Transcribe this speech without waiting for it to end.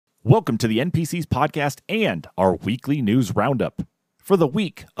Welcome to the NPCs podcast and our weekly news roundup. For the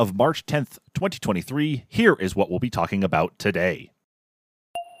week of March 10th, 2023, here is what we'll be talking about today.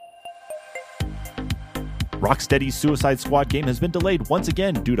 Rocksteady's Suicide Squad game has been delayed once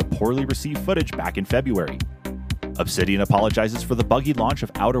again due to poorly received footage back in February. Obsidian apologizes for the buggy launch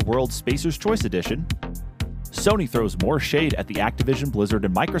of Outer Worlds Spacer's Choice Edition. Sony throws more shade at the Activision, Blizzard,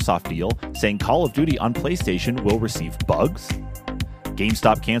 and Microsoft deal, saying Call of Duty on PlayStation will receive bugs.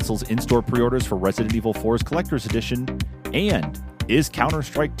 GameStop cancels in-store pre-orders for Resident Evil 4's Collector's Edition. And is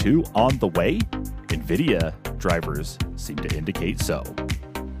Counter-Strike 2 on the way? NVIDIA drivers seem to indicate so.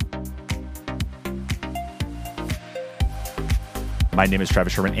 My name is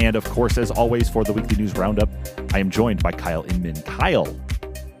Travis Sherman, and of course, as always, for the weekly news roundup, I am joined by Kyle Inman. Kyle,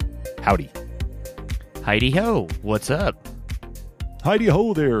 howdy. Heidi ho, what's up? Heidi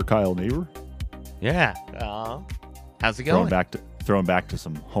ho there, Kyle neighbor. Yeah. How's it going? Throwing back to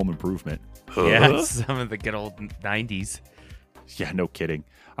some Home Improvement. Yeah, some of the good old 90s. Yeah, no kidding.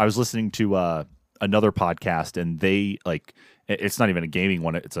 I was listening to another podcast, and they it's not even a gaming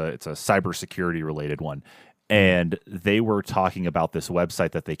one; it's a cybersecurity related one, and they were talking about this website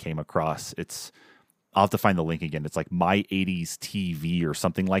that they came across. I'll have to find the link again. It's like My 80s TV or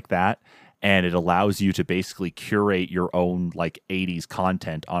something like that. And it allows you to basically curate your own 80s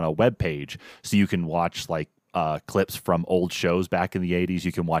content on a web page. So you can watch clips from old shows back in the 80s.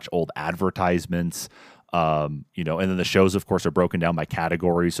 You can watch old advertisements, and then the shows, of course, are broken down by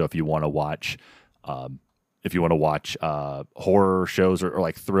category. So if you want to watch, horror shows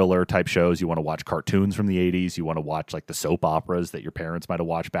or thriller type shows, you want to watch cartoons from the 80s, you want to watch the soap operas that your parents might have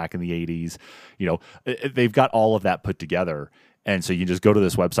watched back in the 80s. They've got all of that put together. And so you just go to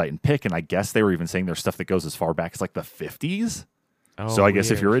this website and pick, and I guess they were even saying there's stuff that goes as far back as the 50s. Oh, so I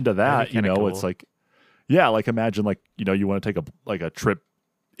guess if you're into that, cool. It's imagine you want to take a trip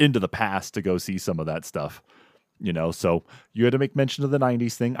into the past to go see some of that stuff. So you had to make mention of the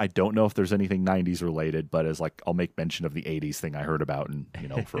 90s thing. I don't know if there's anything 90s related, but as I'll make mention of the 80s thing I heard about, and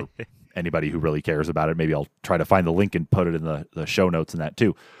for anybody who really cares about it, maybe I'll try to find the link and put it in the show notes and that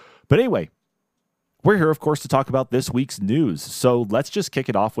too. But anyway, we're here, of course, to talk about this week's news. So let's just kick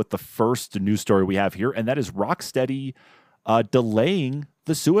it off with the first news story we have here, and that is Rocksteady delaying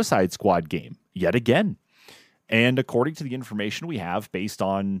the Suicide Squad game yet again. And according to the information we have, based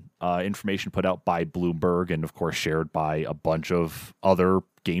on information put out by Bloomberg and, of course, shared by a bunch of other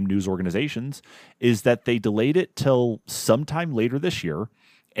game news organizations, is that they delayed it till sometime later this year,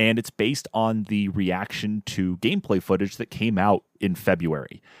 and it's based on the reaction to gameplay footage that came out in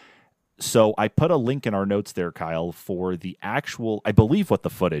February. So I put a link in our notes there, Kyle, for the actual, I believe what the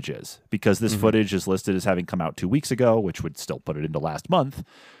footage is, because this footage is listed as having come out 2 weeks ago, which would still put it into last month.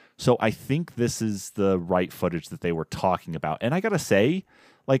 So I think this is the right footage that they were talking about. And I got to say,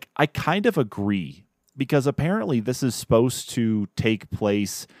 I kind of agree, because apparently this is supposed to take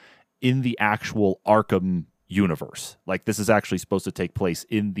place in the actual Arkham universe. This is actually supposed to take place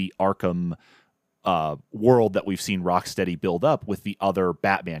in the Arkham world that we've seen Rocksteady build up with the other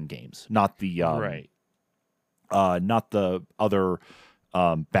Batman games, not the other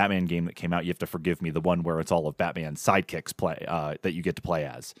Batman game that came out. You have to forgive me, the one where it's all of Batman's sidekicks play that you get to play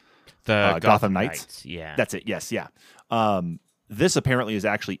as the Gotham Knights. Yeah, that's it. Yes, yeah. This apparently is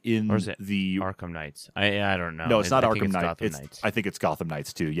actually in the Arkham Knights. I don't know. No, it's not Arkham Knights. Knights. I think it's Gotham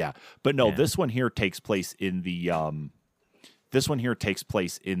Knights too. Yeah, but no, this one here takes place in the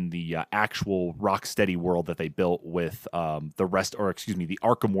actual Rocksteady world that they built with the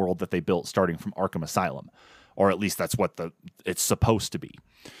Arkham world that they built starting from Arkham Asylum, or at least that's what it's supposed to be.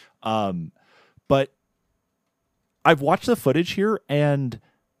 But I've watched the footage here, and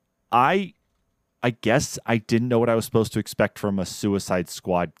I guess I didn't know what I was supposed to expect from a Suicide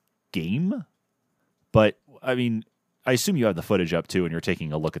Squad game, but I mean, I assume you have the footage up too, and you're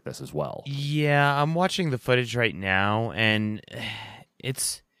taking a look at this as well. Yeah, I'm watching the footage right now, and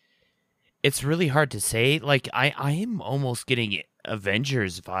it's really hard to say. I am almost getting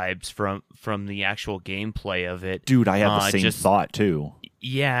Avengers vibes from the actual gameplay of it. Dude, I have the same thought too.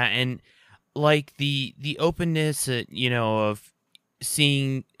 Yeah, and the openness, of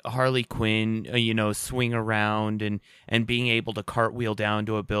seeing Harley Quinn, swing around and being able to cartwheel down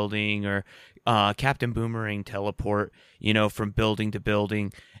to a building, or Captain Boomerang teleport, from building to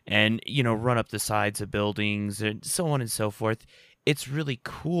building, and, run up the sides of buildings, and so on and so forth. It's really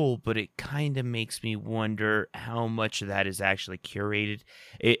cool, but it kind of makes me wonder how much of that is actually curated.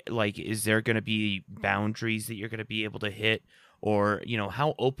 Is there going to be boundaries that you're going to be able to hit? Or,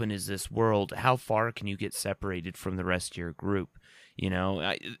 how open is this world? How far can you get separated from the rest of your group?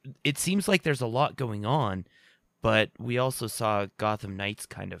 It seems like there's a lot going on, but we also saw Gotham Knights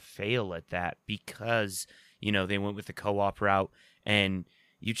kind of fail at that because, they went with the co-op route, and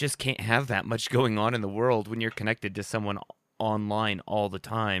you just can't have that much going on in the world when you're connected to someone online all the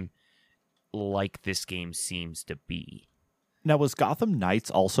time, like this game seems to be. Now, was Gotham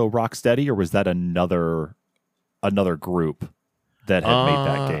Knights also Rocksteady, or was that another group that had made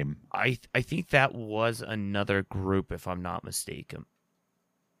that game? I think that was another group, if I'm not mistaken.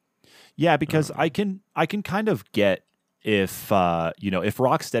 Yeah, because I can kind of get if if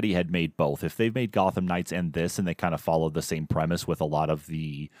Rocksteady had made both, if they've made Gotham Knights and this, and they kind of followed the same premise with a lot of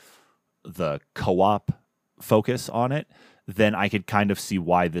the co-op focus on it, then I could kind of see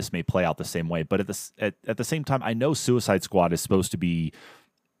why this may play out the same way. But at the same time, I know Suicide Squad is supposed to be.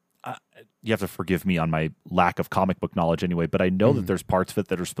 You have to forgive me on my lack of comic book knowledge anyway, but I know that there's parts of it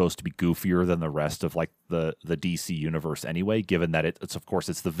that are supposed to be goofier than the rest of like the DC universe anyway, given that it's of course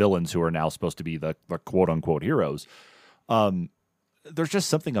it's the villains who are now supposed to be the quote unquote heroes. There's just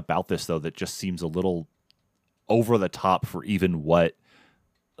something about this though that just seems a little over the top for even what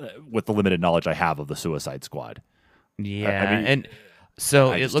with the limited knowledge I have of the Suicide Squad. Yeah, I mean, and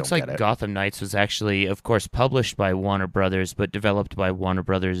so I it just looks don't like get it. Gotham Knights was actually, of course, published by Warner Brothers, but developed by Warner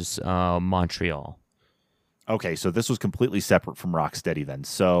Brothers Montreal. Okay, so this was completely separate from Rocksteady then.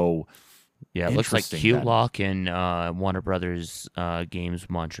 So Yeah, it looks like interesting Q then. Lock and Warner Brothers Games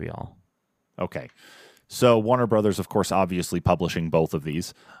Montreal. Okay. So Warner Brothers, of course, obviously publishing both of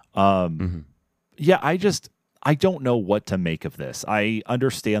these. Yeah, I don't know what to make of this. I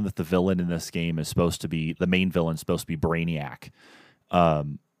understand that the villain in this game is supposed to be, the main villain is supposed to be Brainiac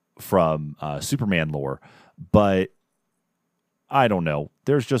from Superman lore, but I don't know.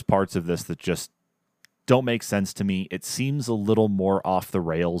 There's just parts of this that just don't make sense to me. It seems a little more off the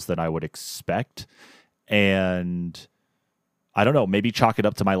rails than I would expect, and I don't know, maybe chalk it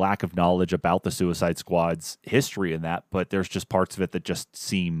up to my lack of knowledge about the Suicide Squad's history in that, but there's just parts of it that just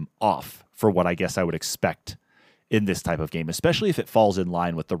seem off for what I guess I would expect in this type of game, especially if it falls in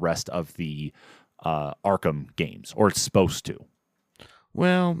line with the rest of the Arkham games, or it's supposed to.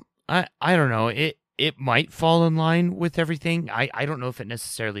 Well, I don't know. It might fall in line with everything. I don't know if it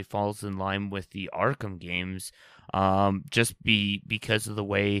necessarily falls in line with the Arkham games, because of the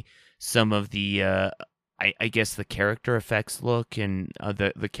way some of the I guess the character effects look and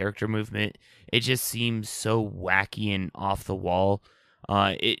the character movement. It just seems so wacky and off the wall.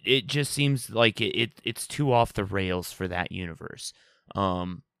 It just seems like it's too off the rails for that universe.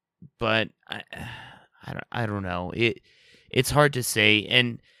 But I don't know. It's hard to say,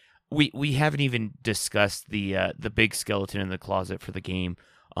 and we haven't even discussed the big skeleton in the closet for the game,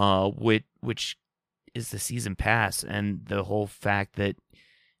 which is the season pass, and the whole fact that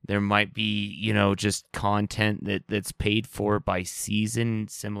there might be, just content that's paid for by season,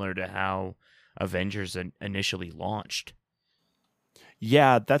 similar to how Avengers initially launched.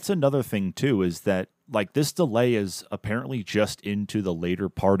 Yeah, that's another thing too, is that like this delay is apparently just into the later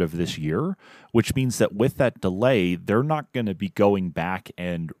part of this year, which means that with that delay, they're not going to be going back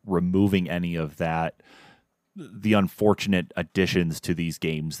and removing any of that, the unfortunate additions to these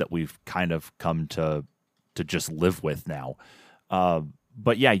games that we've kind of come to just live with now.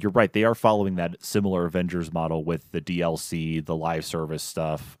 But yeah, you're right. They are following that similar Avengers model with the DLC, the live service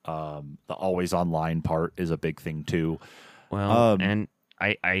stuff. The always online part is a big thing too. Well, and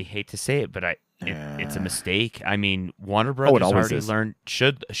I hate to say it, but it's a mistake. I mean, Warner Brothers already learned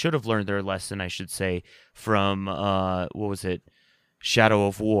should have learned their lesson, I should say, from what was it, Shadow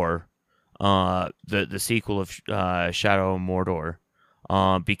of War, the sequel of Shadow of Mordor.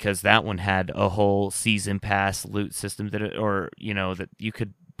 Because that one had a whole season pass loot system that you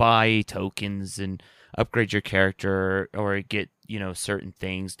could buy tokens and upgrade your character or get, certain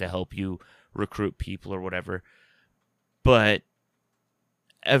things to help you recruit people or whatever. But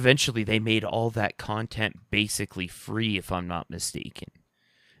eventually they made all that content basically free, if I'm not mistaken.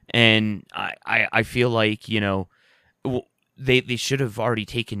 And I feel like, they should have already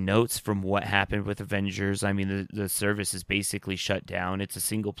taken notes from what happened with Avengers. I mean, the service is basically shut down. It's a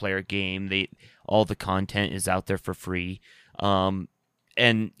single player game. All the content is out there for free. And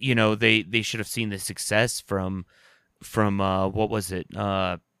they should have seen the success from what was it?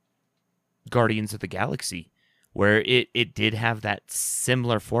 Guardians of the Galaxy, where it did have that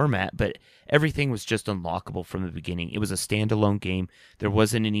similar format, but everything was just unlockable from the beginning. It was a standalone game. There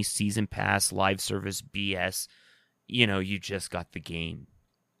wasn't any season pass, live service BS. You just got the game.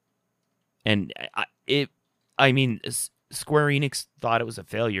 And Square Enix thought it was a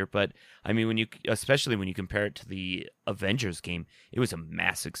failure, but I mean, especially when you compare it to the Avengers game, it was a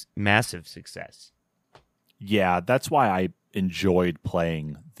massive success. Yeah, that's why enjoyed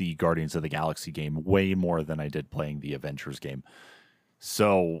playing the Guardians of the Galaxy game way more than I did playing the Avengers game.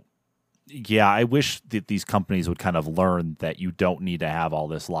 So, yeah, I wish that these companies would kind of learn that you don't need to have all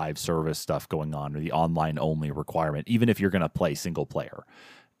this live service stuff going on or the online only requirement, even if you're going to play single player.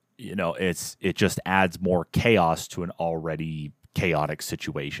 It just adds more chaos to an already chaotic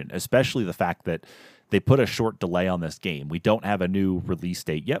situation, especially the fact that they put a short delay on this game. We don't have a new release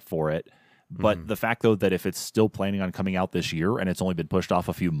date yet for it, but the fact, though, that if it's still planning on coming out this year and it's only been pushed off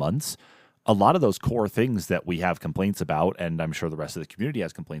a few months, a lot of those core things that we have complaints about, and I'm sure the rest of the community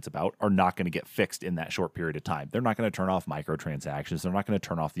has complaints about, are not going to get fixed in that short period of time. They're not going to turn off microtransactions. They're not going to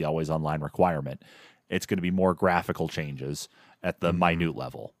turn off the always online requirement. It's going to be more graphical changes at the minute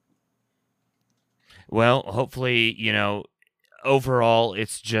level. Well, hopefully, overall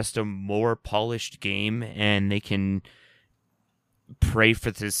it's just a more polished game, and they can pray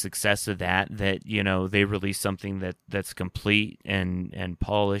for the success of that they release something that's complete and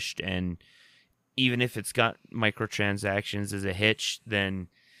polished, and even if it's got microtransactions as a hitch, then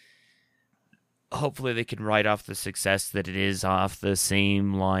hopefully they can write off the success that it is off the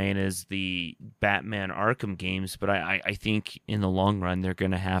same line as the Batman Arkham games. But I think in the long run they're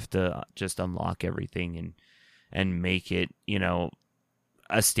going to have to just unlock everything and make it, a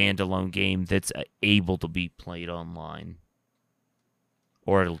standalone game that's able to be played online,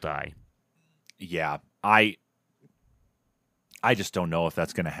 or it'll die. Yeah, I just don't know if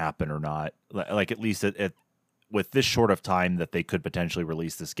that's going to happen or not. Like, at least with this short of time that they could potentially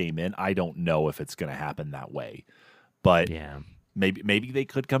release this game in, I don't know if it's going to happen that way. But yeah, maybe they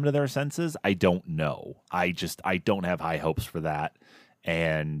could come to their senses. I don't know. I don't have high hopes for that.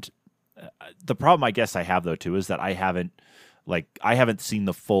 And the problem I guess I have, though, too, is that I haven't seen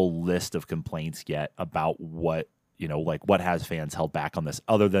the full list of complaints yet about what has fans held back on this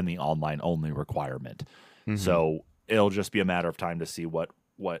other than the online only requirement. So it'll just be a matter of time to see what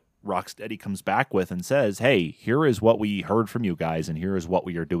Rocksteady comes back with and says, hey, here is what we heard from you guys, and here is what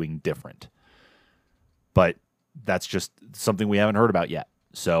we are doing different. But that's just something we haven't heard about yet.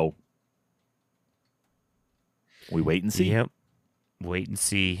 So we wait and see. Yep. Wait and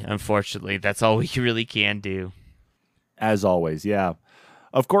see. Unfortunately, that's all we really can do. As always, yeah.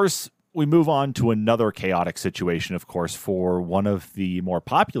 Of course, we move on to another chaotic situation, of course, for one of the more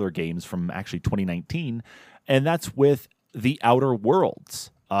popular games from actually 2019, and that's with The Outer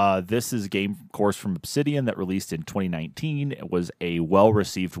Worlds. This is a game, of course, from Obsidian that released in 2019. It was a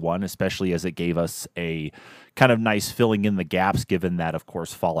well-received one, especially as it gave us a kind of nice filling in the gaps, given that, of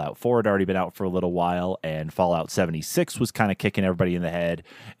course, Fallout 4 had already been out for a little while, and Fallout 76 was kind of kicking everybody in the head.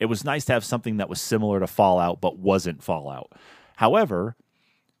 It was nice to have something that was similar to Fallout, but wasn't Fallout. However,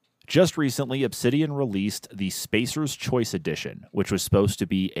 just recently, Obsidian released the Spacer's Choice Edition, which was supposed to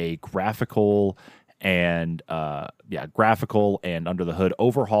be a graphical and under the hood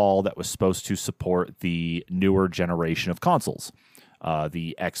overhaul that was supposed to support the newer generation of consoles,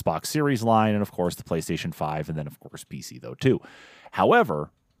 the Xbox Series line, and of course the PlayStation 5, and then of course PC though too.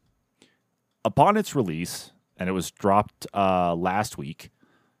 However, upon its release, and it was dropped last week,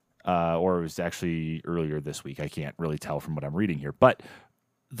 or it was actually earlier this week, I can't really tell from what I'm reading here, but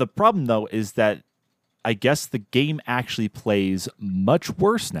the problem though is that I guess the game actually plays much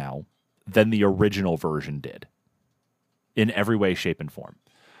worse now than the original version did in every way, shape, and form.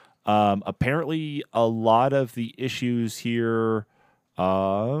 Apparently, a lot of the issues here...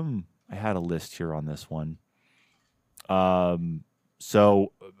 I had a list here on this one.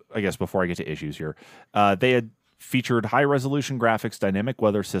 So, I guess before I get to issues here, they had featured high-resolution graphics, dynamic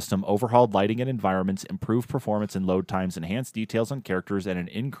weather system, overhauled lighting and environments, improved performance and load times, enhanced details on characters, and an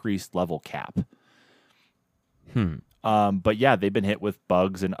increased level cap. But yeah, they've been hit with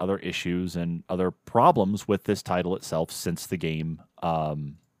bugs and other issues and other problems with this title itself since the game, I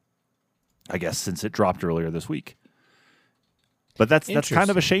guess since it dropped earlier this week. But that's kind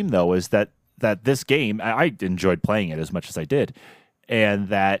of a shame, though, is that this game, I enjoyed playing it as much as I did, and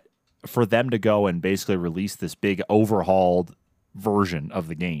that for them to go and basically release this big overhauled version of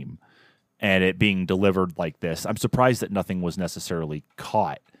the game and it being delivered like this, I'm surprised that nothing was necessarily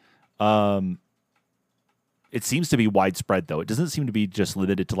caught. It seems to be widespread, though. It doesn't seem to be just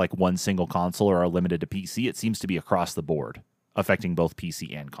limited to like one single console or limited to PC. It seems to be across the board, affecting both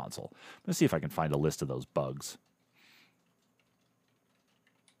PC and console. Let's see if I can find a list of those bugs.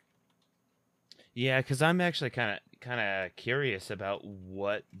 Yeah, because I'm actually kind of curious about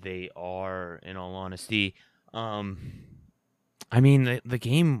what they are, in all honesty. I mean, the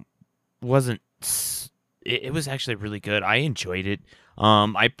game wasn't... It was actually really good. I enjoyed it.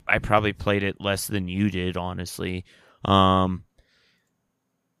 I probably played it less than you did, honestly.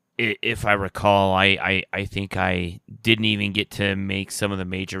 if I recall, I think I didn't even get to make some of the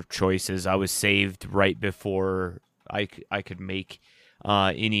major choices. I was saved right before I could make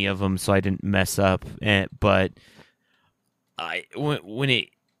any of them, so I didn't mess up. But when it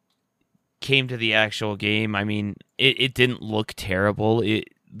came to the actual game, I mean, it didn't look terrible.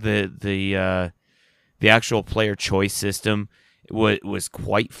 The actual player choice system was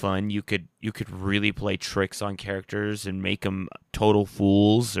quite fun. You could really play tricks on characters and make them total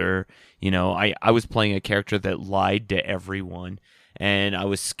fools. Or I was playing a character that lied to everyone, and I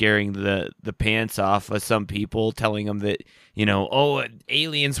was scaring the pants off of some people, telling them that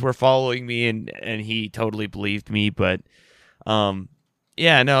aliens were following me, and he totally believed me. But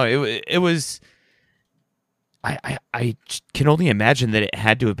yeah, no, it was. I can only imagine that it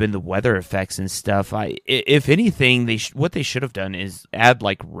had to have been the weather effects and stuff. If anything, what they should have done is add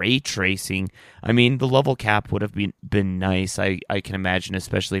like ray tracing. I mean, the level cap would have been nice. I can imagine,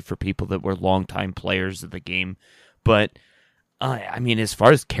 especially for people that were longtime players of the game. But I mean, as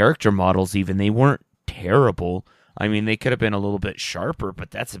far as character models, even they weren't terrible. I mean, they could have been a little bit sharper,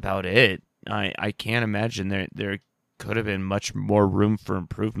 but that's about it. I can't imagine there could have been much more room for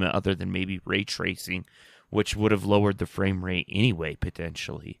improvement other than maybe ray tracing, which would have lowered the frame rate anyway,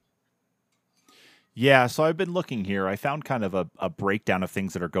 potentially. Yeah, so I've been looking here. I found kind of a breakdown of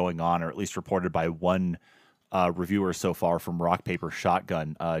things that are going on, or at least reported by one reviewer so far from Rock Paper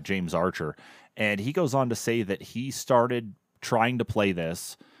Shotgun, James Archer. And he goes on to say that he started trying to play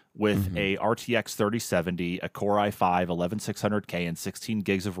this with a RTX 3070, a Core i5 11600K, and 16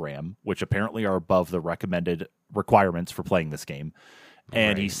 gigs of RAM, which apparently are above the recommended requirements for playing this game.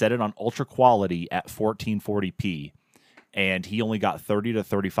 And he set it on ultra quality at 1440p, and he only got 30 to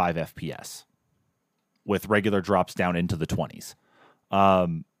 35 FPS with regular drops down into the 20s.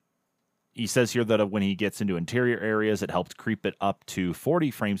 He says here that when he gets into interior areas, it helped creep it up to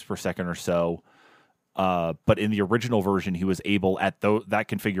 40 frames per second or so. But in the original version, he was able, at that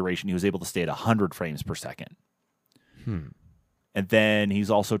configuration, he was able to stay at 100 frames per second. And then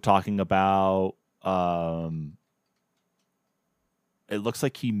he's also talking about... it looks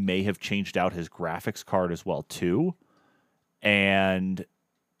like he may have changed out his graphics card as well, too. And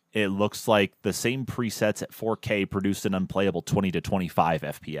it looks like the same presets at 4K produced an unplayable 20 to 25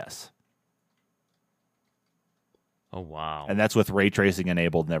 FPS. Oh, wow. And that's with ray tracing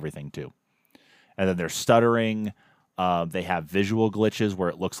enabled and everything, too. And then there's stuttering. They have visual glitches where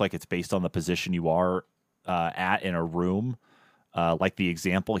it looks like it's based on the position you are at in a room. Like the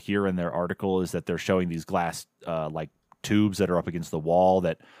example here in their article is that they're showing these glass, tubes that are up against the wall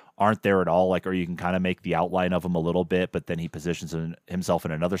that aren't there at all, or you can kind of make the outline of them a little bit, but then he positions himself in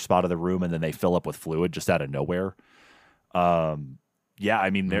another spot of the room and then they fill up with fluid just out of nowhere. Yeah,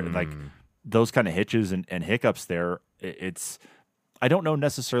 I mean, they're like those kind of hitches and hiccups there. I don't know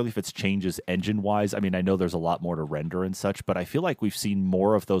necessarily if it's changes engine wise. I mean, I know there's a lot more to render and such, but I feel like we've seen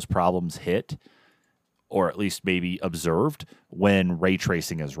more of those problems hit, or at least maybe observed, when ray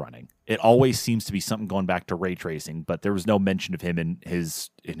tracing is running. It always seems to be something going back to ray tracing, but there was no mention of him in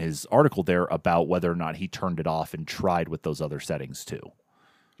his article there about whether or not he turned it off and tried with those other settings too.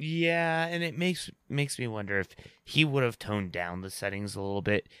 Yeah, and it makes me wonder if he would have toned down the settings a little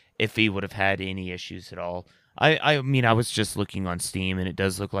bit if he would have had any issues at all. I mean, I was just looking on Steam, and it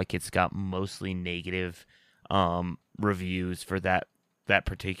does look like it's got mostly negative reviews for that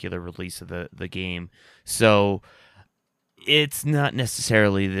particular release of the game. So it's not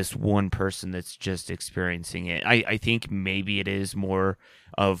necessarily this one person that's just experiencing it. I think maybe it is more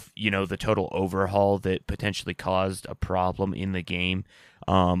of, the total overhaul that potentially caused a problem in the game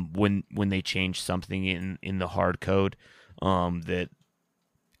when they changed something in the hard code that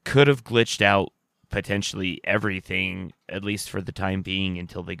could have glitched out potentially everything, at least for the time being,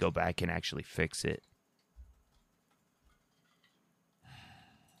 until they go back and actually fix it.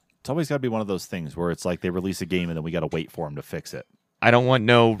 It's always got to be one of those things where it's like they release a game and then we got to wait for them to fix it. I don't want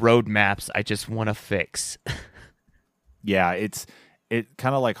no roadmaps. I just want a fix. Yeah, it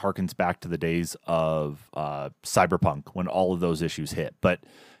kind of like harkens back to the days of Cyberpunk when all of those issues hit. But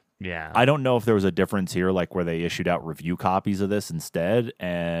yeah, I don't know if there was a difference here, like where they issued out review copies of this instead,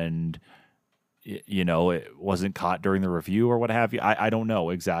 and it wasn't caught during the review or what have you. I don't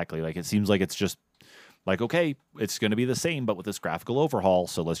know exactly. Like, it seems like it's just like, okay, it's going to be the same, but with this graphical overhaul,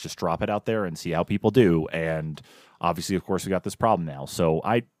 so let's just drop it out there and see how people do. And obviously, of course, we got this problem now. So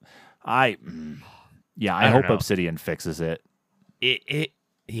I hope Obsidian fixes it.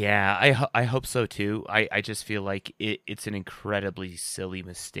 Yeah, I hope so too. I just feel like it's an incredibly silly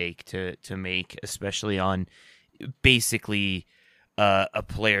mistake to make, especially on basically a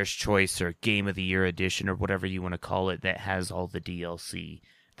player's choice or game of the year edition or whatever you want to call it that has all the DLC.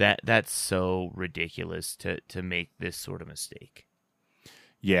 That's so ridiculous to make this sort of mistake.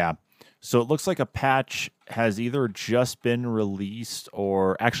 Yeah. So it looks like a patch has either just been released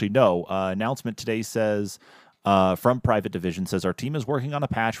or actually no. Announcement today says from Private Division says our team is working on a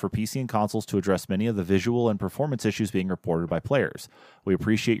patch for PC and consoles to address many of the visual and performance issues being reported by players. We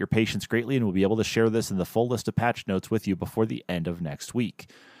appreciate your patience greatly and we'll be able to share this in the full list of patch notes with you before the end of next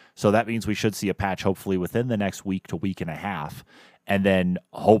week. So that means we should see a patch hopefully within the next week to week and a half, and then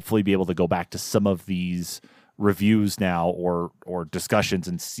hopefully be able to go back to some of these reviews now or discussions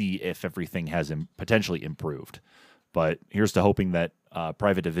and see if everything has potentially improved. But here's to hoping that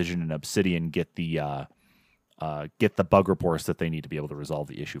Private Division and Obsidian get the bug reports that they need to be able to resolve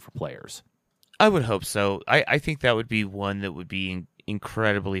the issue for players. I would hope so. I think that would be one that would be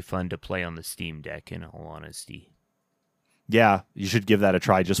incredibly fun to play on the Steam Deck, in all honesty. Yeah, you should give that a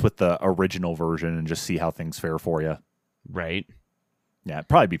try just with the original version and just see how things fare for you. Right. Yeah, it'd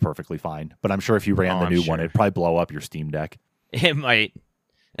probably be perfectly fine. But I'm sure if you ran the new one, it'd probably blow up your Steam Deck. It might.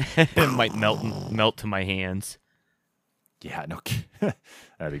 It might melt to my hands. Yeah, no,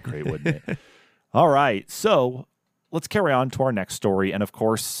 that'd be great, wouldn't it? All right, so let's carry on to our next story. And of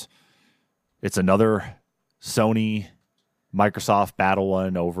course, it's another Sony Microsoft battle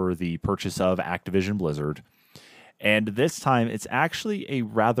one over the purchase of Activision Blizzard. And this time, it's actually a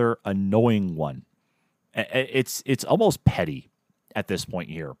rather annoying one. It's almost petty at this point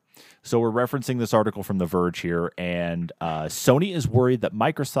here. So we're referencing this article from The Verge here, and Sony is worried that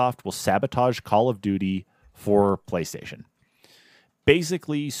Microsoft will sabotage Call of Duty for PlayStation.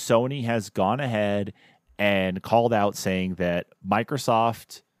 Basically, Sony has gone ahead and called out saying that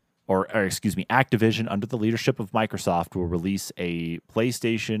Microsoft, or excuse me, Activision, under the leadership of Microsoft, will release a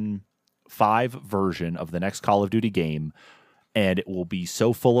PlayStation 5 version of the next Call of Duty game, and it will be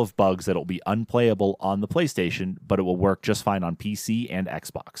so full of bugs that it will be unplayable on the PlayStation, but it will work just fine on PC and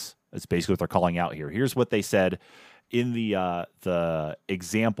Xbox. That's basically what they're calling out here. Here's what they said in the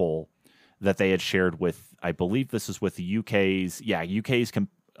example that they had shared with, I believe this is with the UK's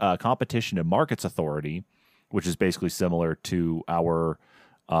Competition and Markets Authority, which is basically similar to our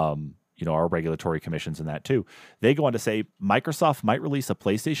our regulatory commissions and that too. They go on to say Microsoft might release a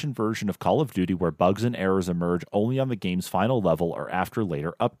PlayStation version of Call of Duty where bugs and errors emerge only on the game's final level or after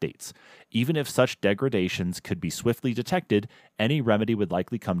later updates. Even if such degradations could be swiftly detected, any remedy would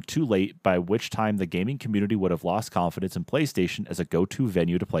likely come too late, by which time the gaming community would have lost confidence in PlayStation as a go-to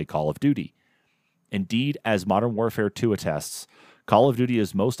venue to play Call of Duty. Indeed, as Modern Warfare 2 attests, Call of Duty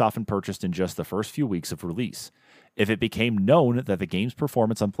is most often purchased in just the first few weeks of release. If it became known that the game's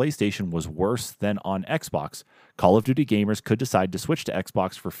performance on PlayStation was worse than on Xbox, Call of Duty gamers could decide to switch to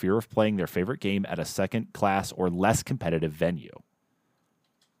Xbox for fear of playing their favorite game at a second-class or less competitive venue.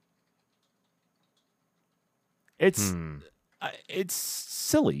 It's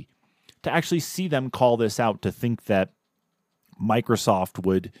silly to actually see them call this out, to think that Microsoft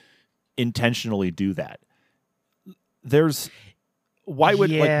would intentionally do that. Why would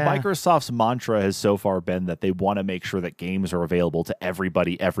Microsoft's mantra has so far been that they want to make sure that games are available to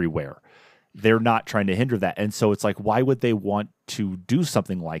everybody everywhere. They're not trying to hinder that. And so it's like, why would they want to do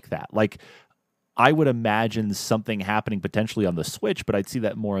something like that? Like, I would imagine something happening potentially on the Switch, but I'd see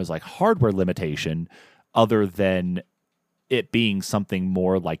that more as like hardware limitation other than it being something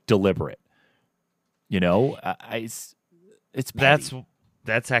more like deliberate. It's petty.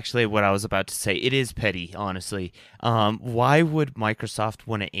 That's actually what I was about to say. It is petty, honestly. Why would Microsoft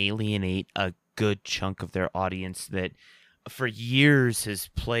want to alienate a good chunk of their audience that for years has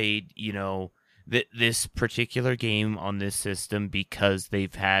played, this particular game on this system because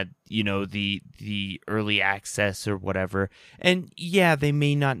they've had, the early access or whatever. And yeah, they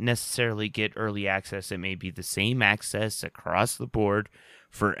may not necessarily get early access. It may be the same access across the board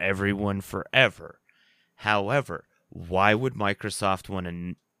for everyone forever. However, why would Microsoft want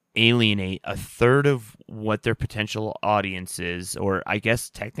to alienate a third of what their potential audience is, or I guess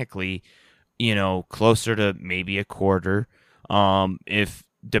technically, closer to maybe a quarter, if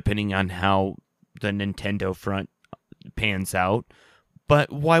depending on how the Nintendo front pans out.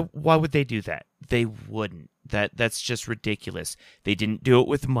 But why would they do that? They wouldn't. That's just ridiculous. They didn't do it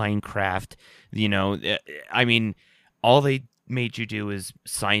with Minecraft. I mean, all they made you do is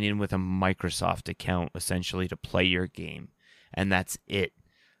sign in with a Microsoft account essentially to play your game, and that's it.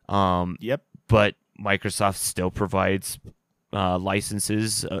 Yep. But Microsoft still provides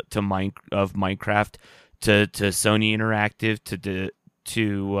licenses of Minecraft to Sony Interactive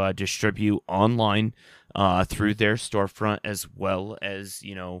to distribute online through their storefront, as well as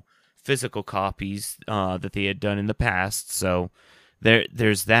physical copies that they had done in the past. So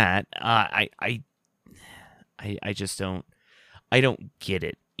there's that. I just don't. I don't get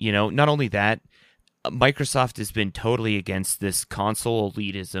it. not only that, Microsoft has been totally against this console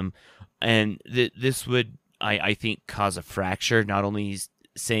elitism, and this would, I think, cause a fracture. Not only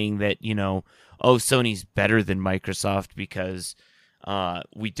saying that, oh, Sony's better than Microsoft because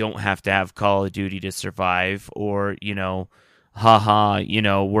we don't have to have Call of Duty to survive, or, haha,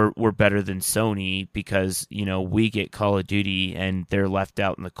 we're better than Sony because, we get Call of Duty and they're left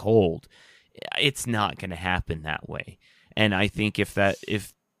out in the cold. It's not going to happen that way. And I think if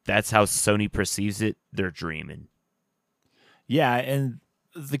that's how Sony perceives it, they're dreaming. Yeah, and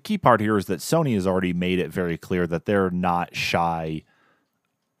the key part here is that Sony has already made it very clear that they're not shy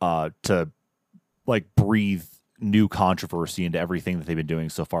to like breathe new controversy into everything that they've been doing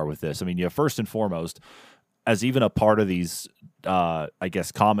so far with this. I mean, first and foremost, as even a part of these, I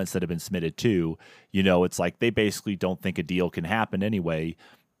guess, comments that have been submitted too, it's like they basically don't think a deal can happen anyway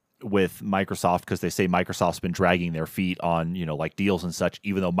with Microsoft because they say Microsoft's been dragging their feet on, like deals and such,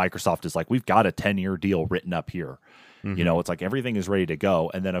 even though Microsoft is like, we've got a 10-year deal written up here. Mm-hmm. It's like everything is ready to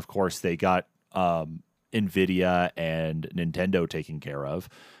go. And then, of course, they got NVIDIA and Nintendo taken care of.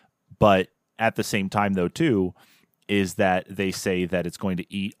 But at the same time, though, too, is that they say that it's going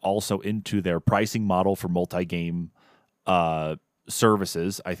to eat also into their pricing model for multi-game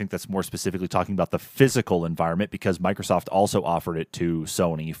services. I think that's more specifically talking about the physical environment because Microsoft also offered it to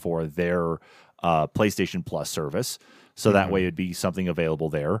Sony for their PlayStation Plus service. So that way it'd be something available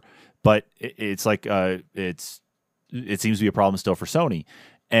there. But it's like it seems to be a problem still for Sony.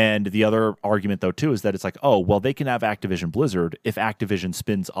 And the other argument, though, too, is that it's like, oh, well, they can have Activision Blizzard if Activision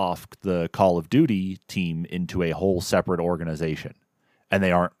spins off the Call of Duty team into a whole separate organization, and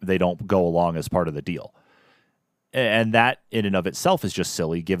they don't go along as part of the deal. And that in and of itself is just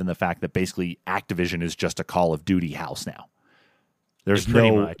silly, given the fact that basically Activision is just a Call of Duty house now. There's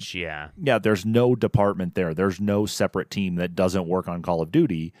pretty much, yeah. Yeah, there's no department there. There's no separate team that doesn't work on Call of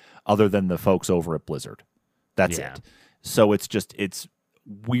Duty other than the folks over at Blizzard. That's it. So it's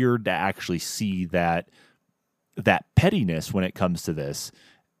weird to actually see that pettiness when it comes to this,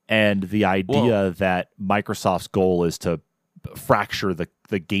 and the idea that Microsoft's goal is to fracture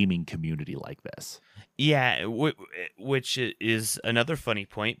the gaming community like this. Yeah, which is another funny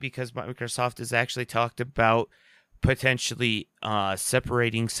point because Microsoft has actually talked about potentially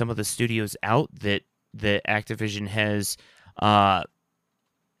separating some of the studios out that Activision has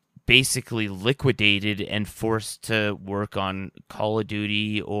basically liquidated and forced to work on Call of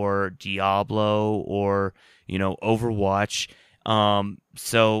Duty or Diablo or Overwatch.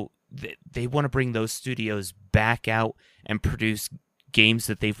 So they want to bring those studios back out and produce games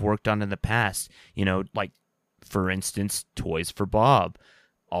that they've worked on in the past. Like for instance, Toys for Bob.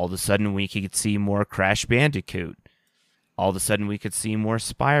 All of a sudden we could see more Crash Bandicoot. All of a sudden we could see more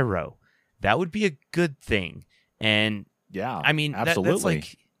Spyro. That would be a good thing. And yeah, I mean, absolutely. That's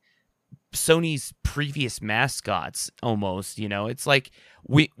like Sony's previous mascots almost, it's like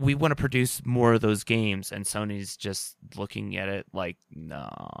we want to produce more of those games, and Sony's just looking at it like,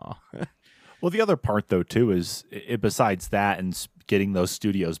 no. Well, the other part though too is besides that and getting those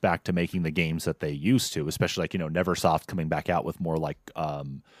studios back to making the games that they used to, especially like Neversoft coming back out with more like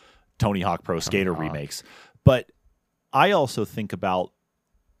Tony Hawk Pro Skater remakes. But I also think about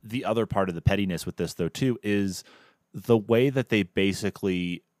the other part of the pettiness with this though too is the way that they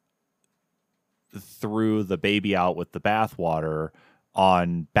basically threw the baby out with the bathwater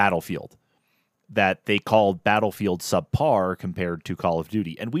on Battlefield, that they called Battlefield subpar compared to Call of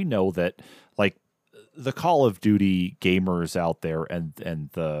Duty. And we know that like the Call of Duty gamers out there and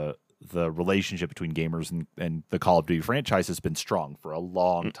the relationship between gamers and the Call of Duty franchise has been strong for a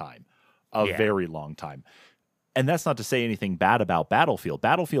long time, very long time. And that's not to say anything bad about Battlefield.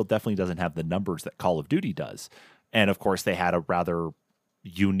 Battlefield definitely doesn't have the numbers that Call of Duty does. And of course they had a rather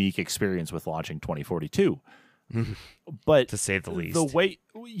unique experience with launching 2042, but to say the least, the way,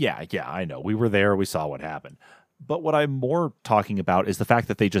 yeah, I know we were there, we saw what happened. But what I'm more talking about is the fact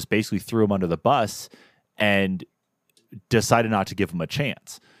that they just basically threw him under the bus and decided not to give him a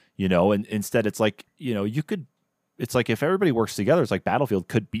chance. And instead, it's like it's like if everybody works together, it's like Battlefield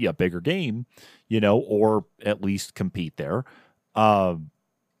could be a bigger game, or at least compete there.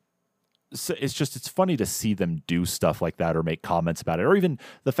 So it's funny to see them do stuff like that or make comments about it, or even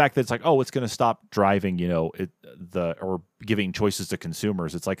the fact that it's like, oh, it's going to stop driving, or giving choices to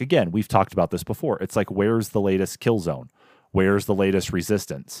consumers. It's like, again, we've talked about this before. It's like, where's the latest Killzone? Where's the latest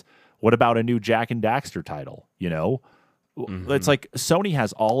Resistance? What about a new Jack and Daxter title? It's like Sony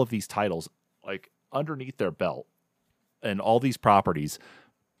has all of these titles like underneath their belt and all these properties.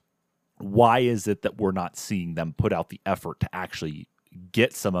 Why is it that we're not seeing them put out the effort to actually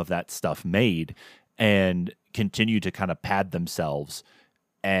get some of that stuff made and continue to kind of pad themselves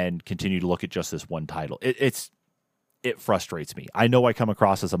and continue to look at just this one title. It frustrates me. I know I come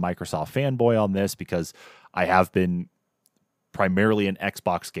across as a Microsoft fanboy on this because I have been primarily an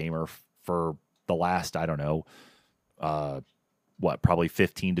Xbox gamer for the last, I don't know, probably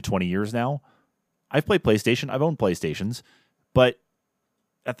 15 to 20 years now. I've played PlayStation. I've owned PlayStations, but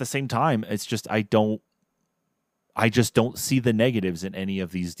at the same time, it's just I just don't see the negatives in any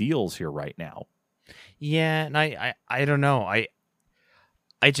of these deals here right now. Yeah, and I don't know.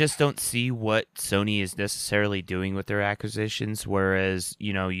 I just don't see what Sony is necessarily doing with their acquisitions. Whereas,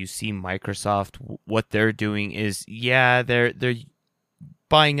 you see Microsoft, what they're doing is, they're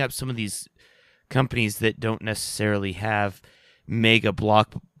buying up some of these companies that don't necessarily have mega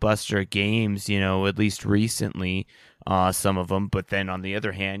blockbuster games, at least recently, some of them. But then on the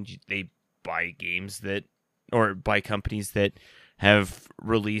other hand, they buy buy companies that have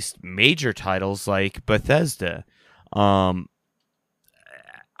released major titles like Bethesda.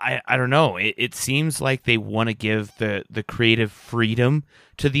 I don't know. It seems like they want to give the creative freedom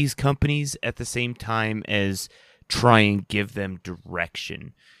to these companies at the same time as try and give them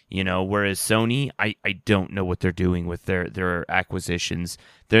direction. Whereas Sony, I don't know what they're doing with their acquisitions.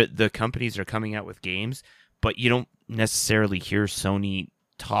 The companies are coming out with games, but you don't necessarily hear Sony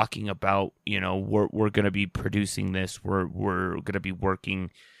talking about, we're going to be producing this. We're going to be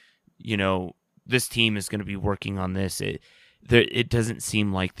working, this team is going to be working on this. It doesn't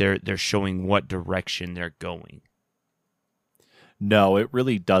seem like they're showing what direction they're going. No, it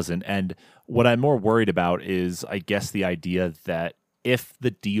really doesn't. And what I'm more worried about is, I guess, the idea that if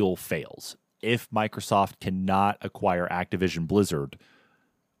the deal fails, if Microsoft cannot acquire Activision Blizzard,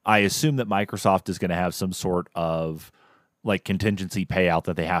 I assume that Microsoft is going to have some sort of contingency payout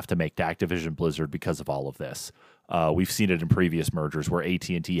that they have to make to Activision Blizzard because of all of this. We've seen it in previous mergers where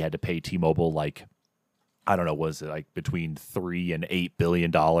AT&T had to pay T-Mobile I don't know, was it between $3 and $8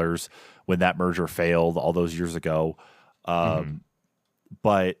 billion when that merger failed all those years ago?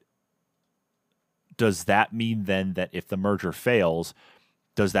 But does that mean then that if the merger fails,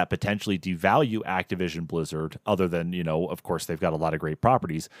 does that potentially devalue Activision Blizzard, other than, of course, they've got a lot of great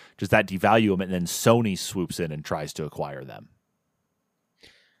properties? Does that devalue them and then Sony swoops in and tries to acquire them?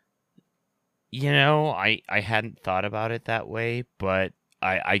 I hadn't thought about it that way, but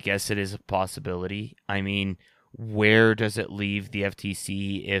I guess it is a possibility. I mean, where does it leave the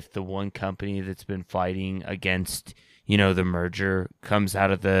FTC if the one company that's been fighting against, the merger comes out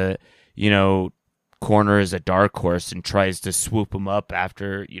of the, corner as a dark horse and tries to swoop them up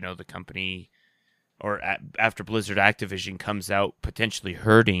after, the company or after Blizzard Activision comes out potentially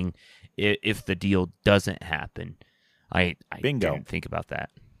hurting if the deal doesn't happen? I Bingo. didn't think about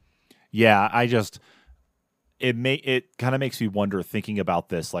that. Yeah, it kind of makes me wonder, thinking about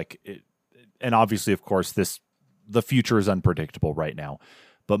this, and obviously, of course, the future is unpredictable right now.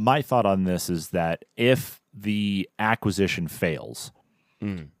 But my thought on this is that if the acquisition fails,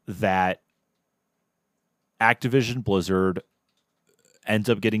 that Activision Blizzard ends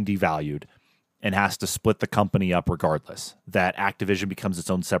up getting devalued and has to split the company up regardless. That Activision becomes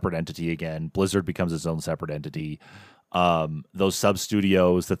its own separate entity again. Blizzard becomes its own separate entity. Those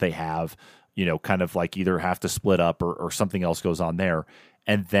sub-studios that they have, kind of either have to split up or something else goes on there.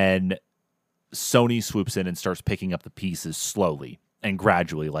 And then Sony swoops in and starts picking up the pieces slowly and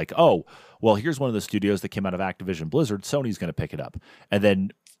gradually. Here's one of the studios that came out of Activision Blizzard. Sony's going to pick it up. And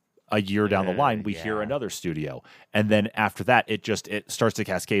then a year down the line, we hear another studio. And then after that, it starts to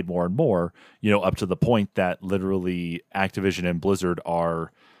cascade more and more, up to the point that literally Activision and Blizzard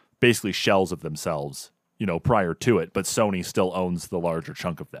are basically shells of themselves, prior to it, but Sony still owns the larger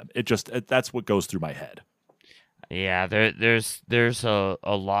chunk of them. That's what goes through my head. Yeah, there's a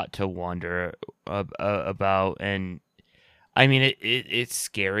lot to wonder about, and I mean it's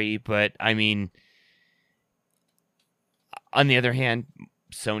scary, but I mean, on the other hand,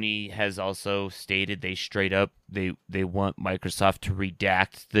 Sony has also stated they straight up they want Microsoft to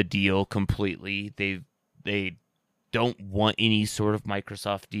redact the deal completely. They don't want any sort of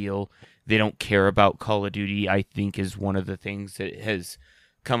Microsoft deal. They don't care about Call of Duty, I think, is one of the things that has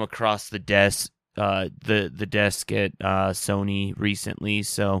come across the desk the desk at Sony recently.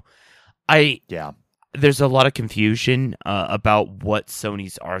 So there's a lot of confusion about what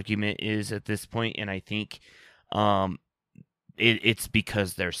Sony's argument is at this point, and I think it's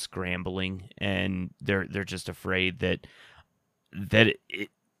because they're scrambling and they're just afraid that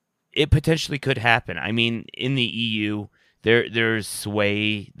it potentially could happen. I mean, in the EU, there's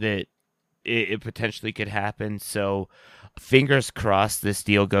sway that it potentially could happen. So fingers crossed this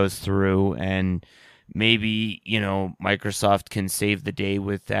deal goes through and maybe, Microsoft can save the day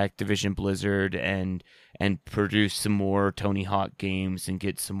with Activision Blizzard and produce some more Tony Hawk games and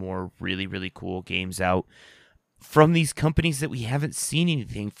get some more really, really cool games out from these companies that we haven't seen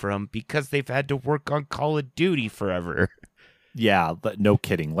anything from because they've had to work on Call of Duty forever. Yeah, but no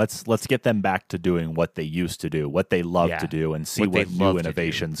kidding. Let's get them back to doing what they used to do, what they love to do, and see what new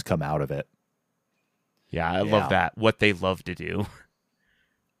innovations come out of it. Yeah, I love that. What they love to do.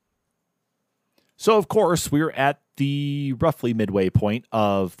 So, of course, we're at the roughly midway point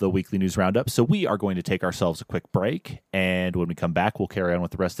of the weekly news roundup. So we are going to take ourselves a quick break. And when we come back, we'll carry on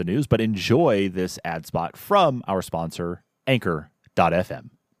with the rest of the news. But enjoy this ad spot from our sponsor, Anchor.fm.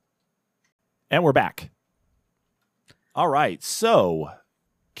 And we're back. All right. So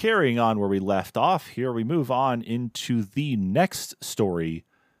carrying on where we left off here, we move on into the next story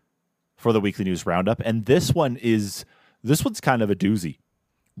for the weekly news roundup. And this one's kind of a doozy.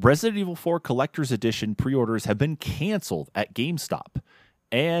 Resident Evil 4 Collector's Edition pre-orders have been canceled at GameStop,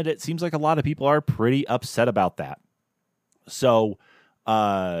 and it seems like a lot of people are pretty upset about that. So,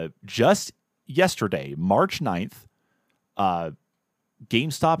 just yesterday, March 9th,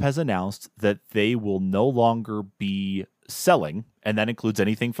 GameStop has announced that they will no longer be selling, and that includes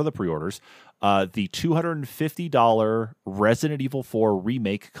anything for the pre-orders, the $250 Resident Evil 4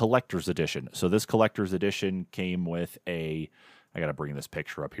 Remake Collector's Edition. So this Collector's Edition came with I got to bring this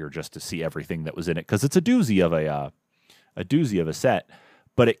picture up here just to see everything that was in it, because it's a doozy of a set.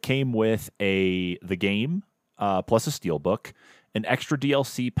 But it came with the game plus a steelbook, an extra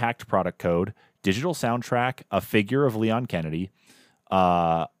DLC packed product code, digital soundtrack, a figure of Leon Kennedy,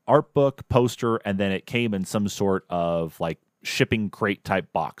 art book, poster, and then it came in some sort of like shipping crate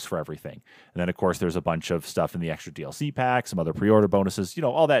type box for everything. And then of course there's a bunch of stuff in the extra DLC pack, some other pre-order bonuses,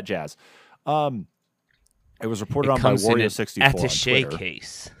 all that jazz. It was reported on by Wario64 on Twitter.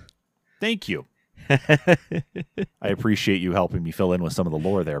 Case. Thank you. I appreciate you helping me fill in with some of the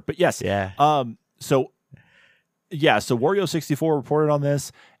lore there. But yes. Yeah. So Wario64 reported on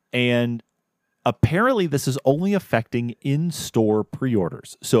this, and apparently this is only affecting in-store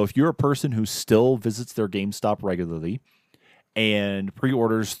pre-orders. So if you're a person who still visits their GameStop regularly and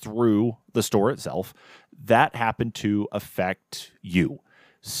pre-orders through the store itself, that happened to affect you.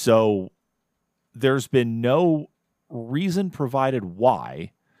 So there's been no reason provided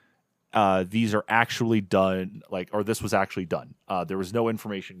why these are actually done, or this was actually done. There was no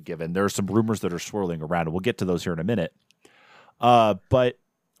information given. There are some rumors that are swirling around, and we'll get to those here in a minute. But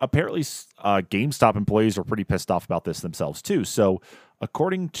apparently, GameStop employees are pretty pissed off about this themselves, too. So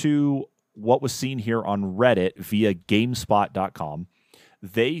according to what was seen here on Reddit via GameSpot.com,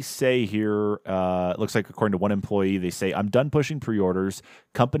 they say here, it looks like according to one employee, they say, "I'm done pushing pre-orders.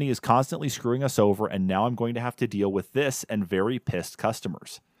 Company is constantly screwing us over, and now I'm going to have to deal with this and very pissed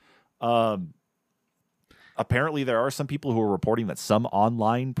customers." Apparently, there are some people who are reporting that some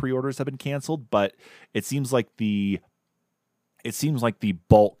online pre-orders have been canceled, but it seems like the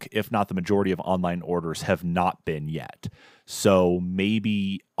bulk, if not the majority of online orders have not been yet. So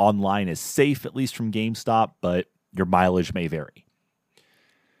maybe online is safe, at least from GameStop, but your mileage may vary.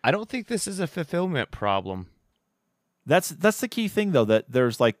 I don't think this is a fulfillment problem. That's the key thing, though, that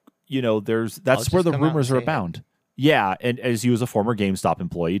there's that's where the rumors are abound. Yeah, and as you as a former GameStop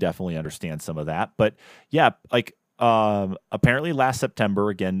employee, definitely understand some of that. But yeah, apparently last September,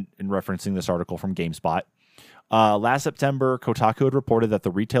 again, in referencing this article from GameSpot, last September, Kotaku had reported that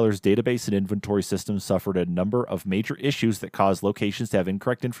the retailer's database and inventory system suffered a number of major issues that caused locations to have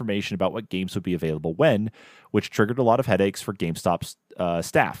incorrect information about what games would be available when, which triggered a lot of headaches for GameStop's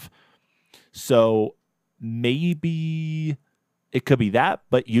staff. So maybe it could be that,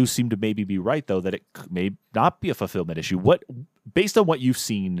 but you seem to maybe be right, though, that it may not be a fulfillment issue. Based on what you've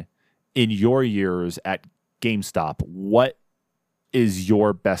seen in your years at GameStop, what is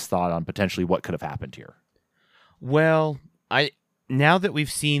your best thought on potentially what could have happened here? Well, now that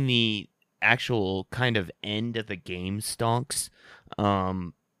we've seen the actual kind of end of the game stonks,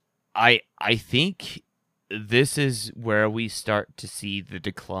 I think this is where we start to see the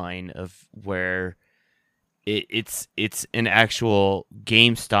decline of where it's an actual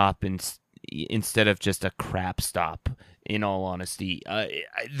GameStop instead of just a crap stop. In all honesty,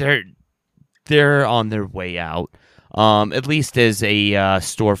 they're on their way out. At least as a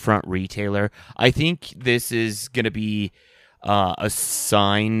storefront retailer, I think this is going to be a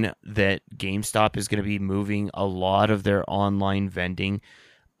sign that GameStop is going to be moving a lot of their online vending,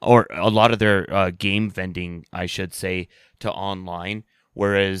 or a lot of their game vending, I should say, to online,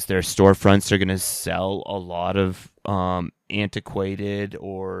 whereas their storefronts are going to sell a lot of antiquated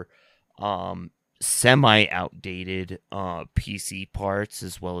or semi outdated PC parts,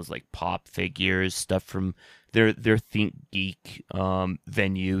 as well as like pop figures, stuff from their Think Geek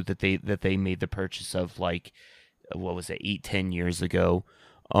venue that they made the purchase of, like, what was it, 8-10 years ago.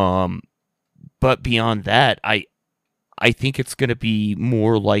 But beyond that, I think it's going to be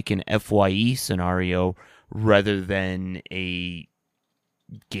more like an FYE scenario rather than a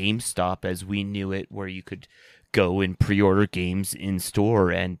GameStop as we knew it, where you could go and pre-order games in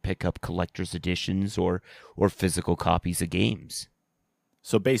store and pick up collector's editions or physical copies of games.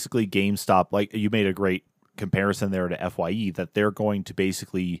 So basically, GameStop, like you made a great comparison there to FYE, that they're going to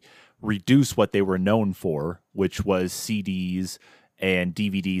basically reduce what they were known for, which was CDs and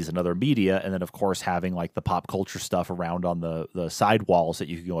DVDs and other media, and then of course having like the pop culture stuff around on the side walls that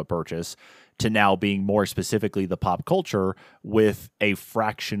you can go and purchase, to now being more specifically the pop culture with a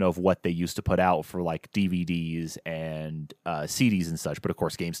fraction of what they used to put out for like DVDs and CDs and such. But of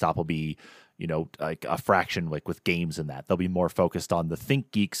course, GameStop will be, like a fraction, like with games and that. They'll be more focused on the Think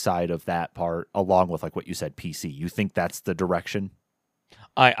Geek side of that part, along with like what you said, PC. You think that's the direction?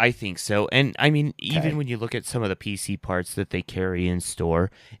 I think so. And I mean, Okay. even when you look at some of the PC parts that they carry in store,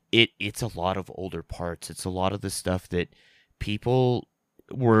 it's a lot of older parts. It's a lot of the stuff that people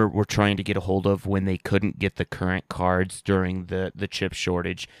were trying to get a hold of when they couldn't get the current cards during the chip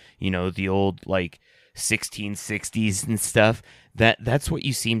shortage. The old like 1660s and stuff. That's what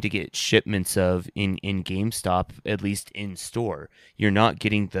you seem to get shipments of in GameStop, at least in store. You're not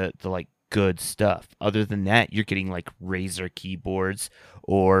getting the like good stuff. Other than that, you're getting like Razer keyboards,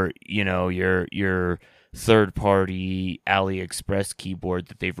 or your third party AliExpress keyboard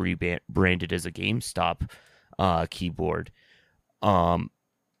that they've rebranded as a GameStop keyboard.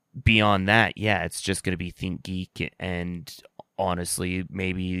 Beyond that, yeah, it's just going to be Think Geek and honestly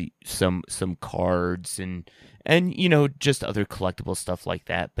maybe some cards and just other collectible stuff like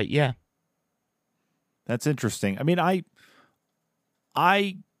that. But yeah, That's interesting. I mean,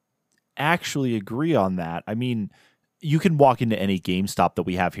 I actually agree on that. I mean, you can walk into any GameStop that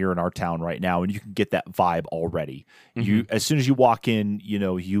we have here in our town right now, and you can get that vibe already. Mhm. As soon as you walk in,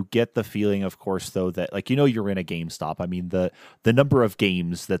 you get the feeling, of course, though, that like you're in a GameStop. I mean, the number of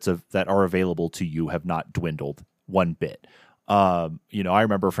games that are available to you have not dwindled one bit. I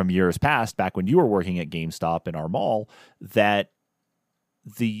remember from years past, back when you were working at GameStop in our mall, that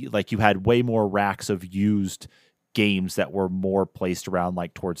you had way more racks of used games that were more placed around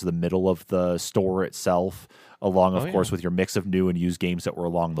like towards the middle of the store itself, along of course with your mix of new and used games that were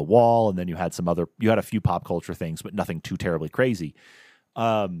along the wall. And then you had a few pop culture things, but nothing too terribly crazy.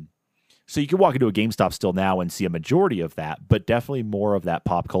 So you can walk into a GameStop still now and see a majority of that, but definitely more of that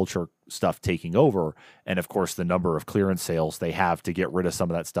pop culture stuff taking over. And of course, the number of clearance sales they have to get rid of some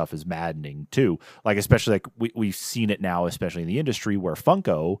of that stuff is maddening too. Like, especially like we've seen it now, especially in the industry, where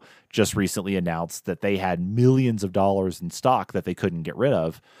Funko just recently announced that they had millions of dollars in stock that they couldn't get rid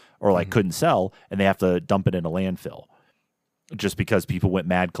of or like couldn't sell, and they have to dump it in a landfill just because people went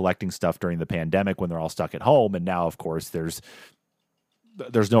mad collecting stuff during the pandemic when they're all stuck at home. And now, of course, there's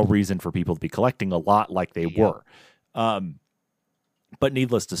no reason for people to be collecting a lot like they were. But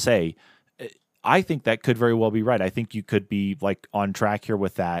needless to say, I think that could very well be right. I think you could be like on track here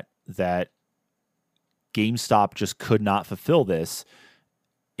with that GameStop just could not fulfill this,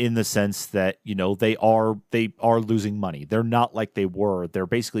 in the sense that, they are losing money. They're not like they were. They're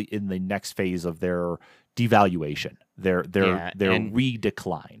basically in the next phase of their devaluation, their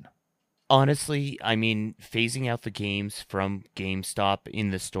re-decline. Honestly, I mean, phasing out the games from GameStop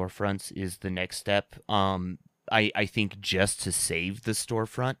in the storefronts is the next step. I think just to save the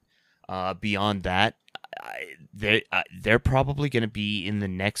storefront. Beyond that, they're probably going to be in the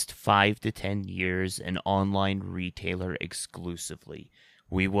next 5 to 10 years an online retailer exclusively.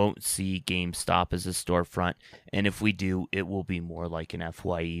 We won't see GameStop as a storefront, and if we do, it will be more like an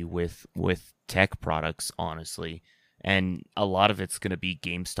FYE with tech products, honestly. And a lot of it's going to be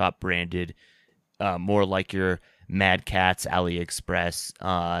GameStop branded, more like your Mad Catz,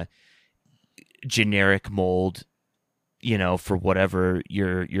 AliExpress, generic mold, for whatever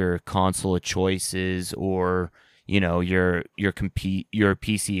your console of choice is, or your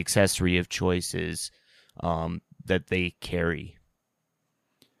PC accessory of choices that they carry.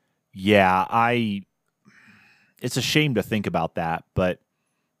 Yeah, it's a shame to think about that, but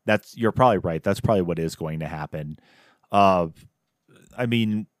you're probably right. That's probably what is going to happen. I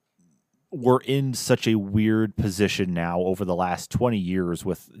mean, we're in such a weird position now over the last 20 years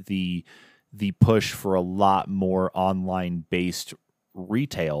with the push for a lot more online based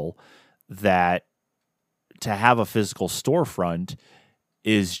retail, that to have a physical storefront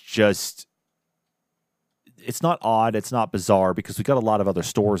is just, it's not odd, it's not bizarre, because we've got a lot of other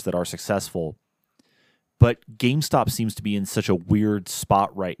stores that are successful. But GameStop seems to be in such a weird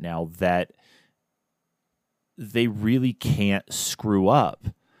spot right now that they really can't screw up.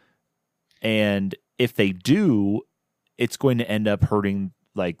 And if they do, it's going to end up hurting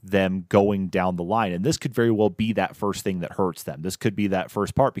like them going down the line. And this could very well be that first thing that hurts them. This could be that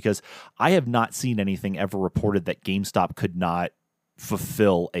first part, because I have not seen anything ever reported that GameStop could not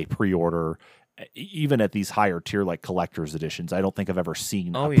fulfill a pre-order, even at these higher tier like collector's editions. I don't think I've ever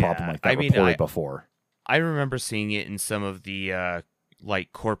seen a problem like that reported before. I remember seeing it in some of the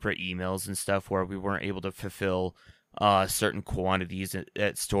like corporate emails and stuff where we weren't able to fulfill certain quantities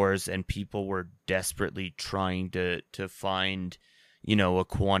at stores, and people were desperately trying to find, you know, a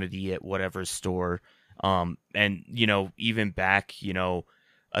quantity at whatever store. And, you know, even back, you know,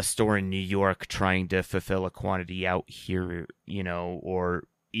 a store in New York trying to fulfill a quantity out here, you know, or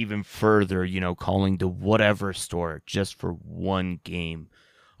even further, you know, calling to whatever store just for one game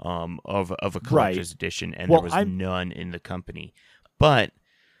of a collector's edition, and there was none in the company. But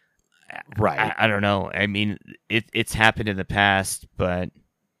I don't know. I mean, it's happened in the past, but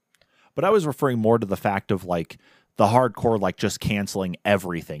I was referring more to the fact of like the hardcore, like just canceling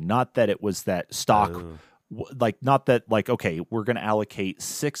everything. Not that it was that stock, like not that like, okay, we're going to allocate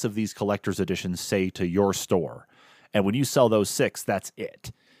 6 of these collector's editions, say, to your store, and when you sell those 6, that's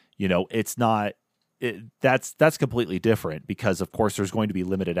it. You know, it's not. That's completely different, because of course there's going to be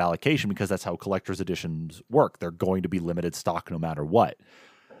limited allocation, because that's how collector's editions work. They're going to be limited stock no matter what.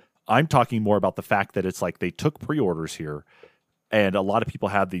 I'm talking more about the fact that it's like they took pre-orders here, and a lot of people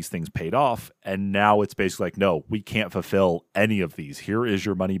had these things paid off, and now it's basically like, no, we can't fulfill any of these. Here is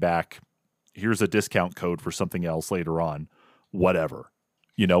your money back. Here's a discount code for something else later on, whatever.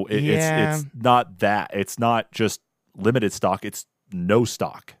 You know, it's not that. It's not just limited stock. It's no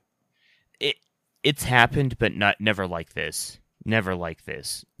stock. It's happened, but never like this. Never like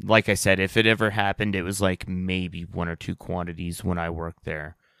this. Like I said, if it ever happened, it was like maybe 1 or 2 quantities when I worked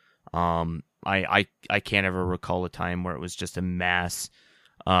there. I can't ever recall a time where it was just a mass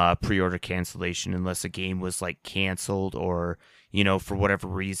pre-order cancellation, unless a game was like canceled, or, you know, for whatever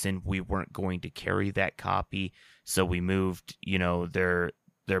reason we weren't going to carry that copy, so we moved, you know, their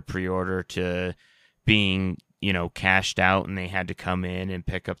pre-order to being, you know, cashed out, and they had to come in and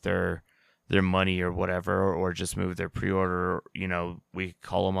pick up their money or whatever, or just move their pre-order. You know, we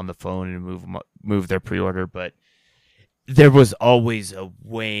call them on the phone and move their pre-order. But there was always a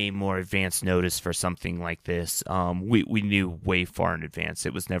way more advanced notice for something like this. We knew way far in advance.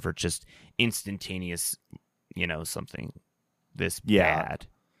 It was never just instantaneous, you know, something this bad.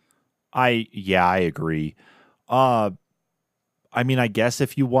 I agree. I mean, I guess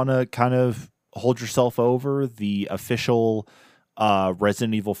if you want to kind of hold yourself over, the official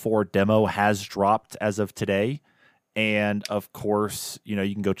Resident Evil 4 demo has dropped as of today, and of course, you know,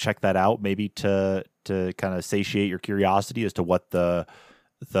 you can go check that out, maybe to kind of satiate your curiosity as to what the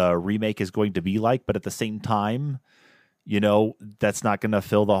remake is going to be like. But at the same time, you know, that's not going to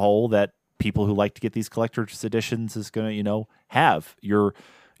fill the hole that people who like to get these collector's editions is going to, you know, have. Your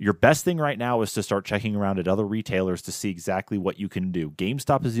best thing right now is to start checking around at other retailers to see exactly what you can do.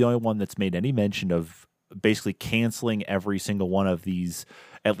 GameStop is the only one that's made any mention of basically canceling every single one of these,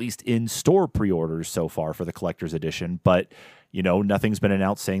 at least in-store pre-orders so far for the collector's edition. But, you know, nothing's been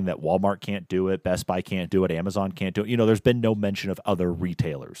announced saying that Walmart can't do it, Best Buy can't do it, Amazon can't do it. You know, there's been no mention of other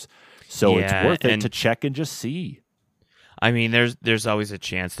retailers. So it's worth it to check and just see. I mean, there's always a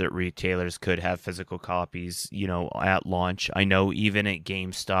chance that retailers could have physical copies, you know, at launch. I know even at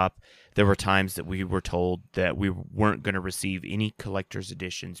GameStop, there were times that we were told that we weren't going to receive any collector's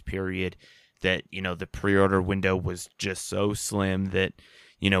editions, period. That, you know, the pre-order window was just so slim that,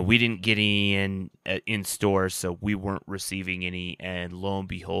 you know, we didn't get any in stores, so we weren't receiving any. And lo and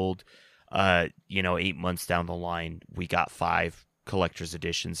behold, you know, 8 months down the line, we got 5 collector's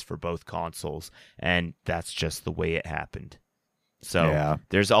editions for both consoles, and that's just the way it happened. So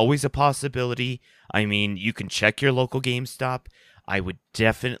there's always a possibility. I mean, you can check your local GameStop. I would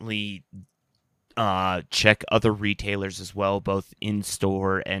definitely check other retailers as well, both in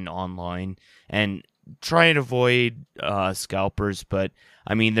store and online, and try and avoid scalpers. But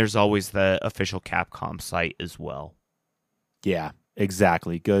I mean, there's always the official Capcom site as well. Yeah,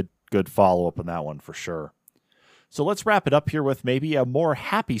 exactly. Good follow up on that one for sure. So let's wrap it up here with maybe a more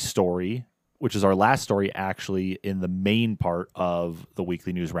happy story, which is our last story actually in the main part of the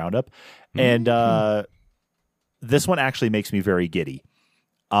weekly news roundup. And this one actually makes me very giddy.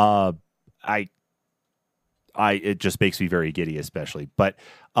 It just makes me very giddy, especially. But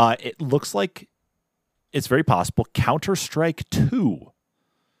it looks like it's very possible Counter-Strike 2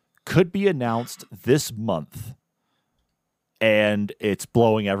 could be announced this month, and it's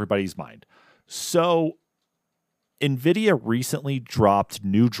blowing everybody's mind. So NVIDIA recently dropped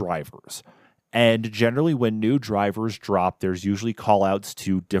new drivers. And generally when new drivers drop, there's usually call-outs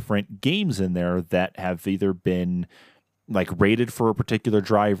to different games in there that have either been like rated for a particular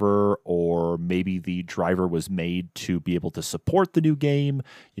driver, or maybe the driver was made to be able to support the new game,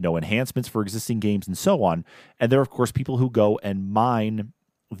 enhancements for existing games and so on. And there are, of course, people who go and mine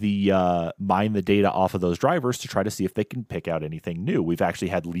the data off of those drivers to try to see if they can pick out anything new. We've actually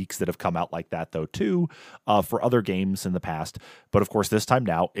had leaks that have come out like that, though, too, for other games in the past. But, of course, this time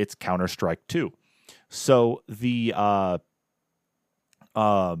now, it's Counter-Strike 2. So the article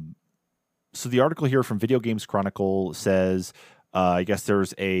here from Video Games Chronicle says, I guess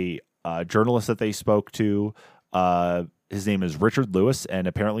there's a journalist that they spoke to. His name is Richard Lewis, and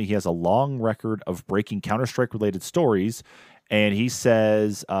apparently he has a long record of breaking Counter-Strike-related stories. And he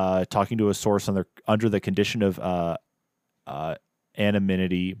says, talking to a source under the condition of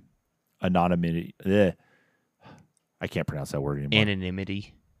anonymity. I can't pronounce that word anymore.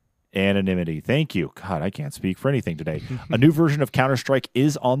 Anonymity. Thank you. God, I can't speak for anything today. A new version of Counter-Strike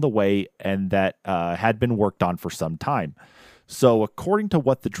is on the way, and that had been worked on for some time. So according to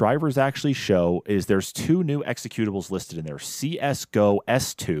what the drivers actually show, is there's 2 new executables listed in there, CSGO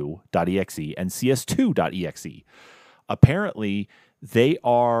S2.exe and CS2.exe. Apparently, the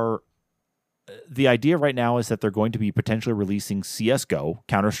idea right now is that they're going to be potentially releasing CSGO,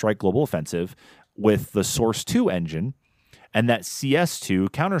 Counter-Strike Global Offensive, with the Source 2 engine, and that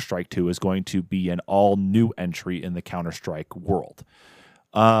CS2, Counter-Strike 2, is going to be an all-new entry in the Counter-Strike world.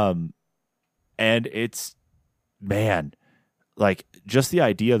 And it's, man, like, just the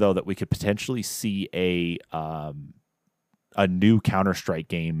idea, though, that we could potentially see a new Counter-Strike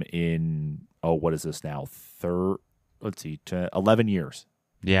game in, what is this now? 11 years.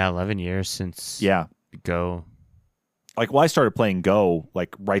 Yeah, 11 years since Go. Like, I started playing Go,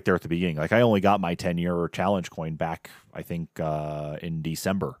 like, right there at the beginning. Like, I only got my 10-year challenge coin back, I think, in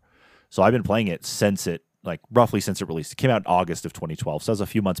December. So I've been playing it roughly since it released. It came out in August of 2012, so I was a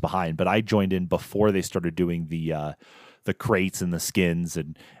few months behind. But I joined in before they started doing the crates and the skins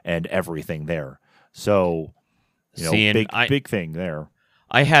and everything there. So, big thing there.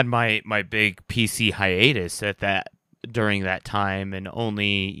 I had my big PC hiatus during that time, and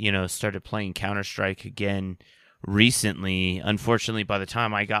only started playing Counter-Strike again recently. Unfortunately, by the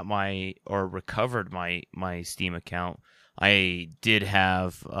time I got recovered my Steam account, I did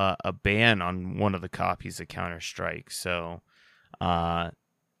have a ban on one of the copies of Counter-Strike. So, there's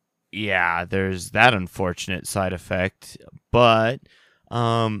that unfortunate side effect. But,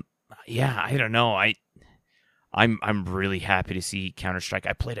 I don't know. I'm really happy to see Counter-Strike.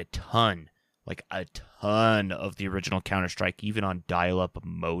 I played a ton of the original Counter-Strike, even on dial-up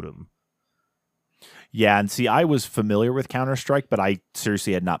modem. Yeah, and see, I was familiar with Counter-Strike, but I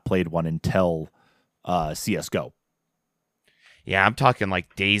seriously had not played one until CSGO. Yeah, I'm talking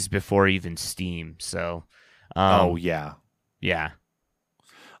like days before even Steam. So, yeah.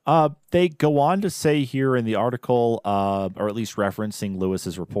 They go on to say here in the article, or at least referencing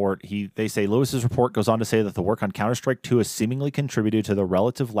Lewis's report, they say Lewis's report goes on to say that the work on Counter-Strike 2 has seemingly contributed to the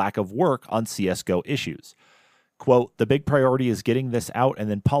relative lack of work on CSGO issues. Quote, the big priority is getting this out and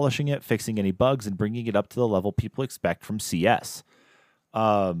then polishing it, fixing any bugs, and bringing it up to the level people expect from CS.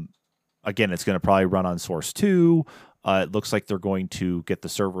 Again, it's going to probably run on Source 2. It looks like they're going to get the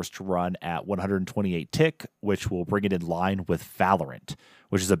servers to run at 128 tick, which will bring it in line with Valorant,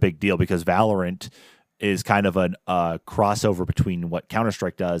 which is a big deal because Valorant is kind of a crossover between what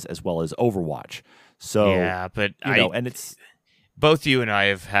Counter-Strike does as well as Overwatch. So, yeah, but and it's both you and I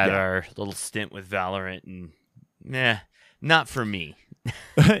have had our little stint with Valorant, and not for me.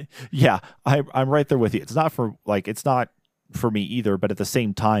 Yeah, I'm right there with you. It's not for me either, but at the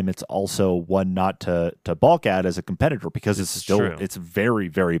same time, it's also one not to balk at as a competitor because it's very,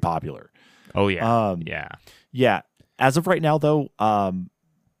 very popular. Oh yeah, yeah. As of right now, though,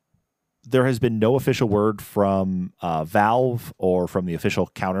 there has been no official word from Valve or from the official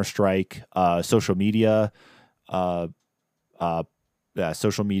Counter-Strike social media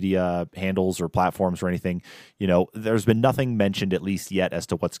handles or platforms or anything. There's been nothing mentioned at least yet as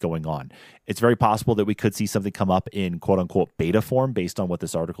to what's going on. It's very possible that we could see something come up in quote unquote beta form based on what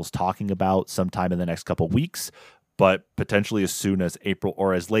this article's talking about sometime in the next couple weeks, but potentially as soon as April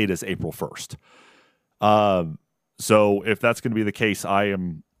or as late as April 1st. So if that's going to be the case, I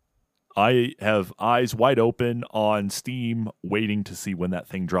have eyes wide open on Steam waiting to see when that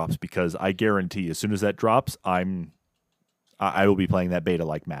thing drops, because I guarantee as soon as that drops, I will be playing that beta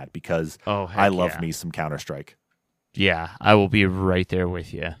like mad because I love me some Counter-Strike. Yeah, I will be right there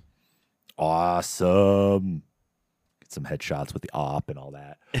with you. Awesome. Get some headshots with the op and all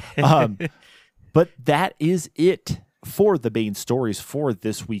that. But that is it for the main stories for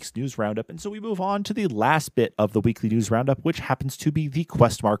this week's news roundup. And so we move on to the last bit of the weekly news roundup, which happens to be the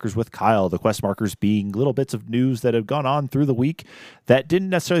quest markers with Kyle. The quest markers being little bits of news that have gone on through the week that didn't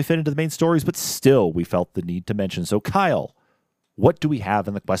necessarily fit into the main stories, but still we felt the need to mention. So Kyle, what do we have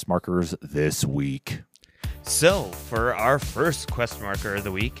in the quest markers this week? So for our first quest marker of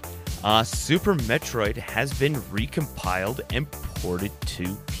the week, Super Metroid has been recompiled and ported to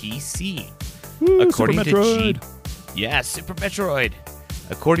PC. Woo, According Super to Metroid. Super Metroid.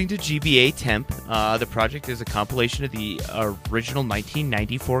 According to GBA Temp, the project is a compilation of the original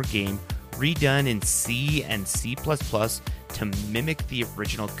 1994 game redone in C and C++ to mimic the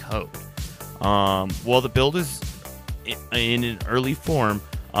original code. While the build is in an early form,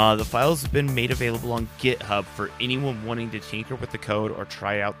 the files have been made available on GitHub for anyone wanting to tinker with the code or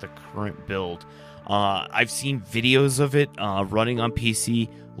try out the current build. I've seen videos of it running on PC.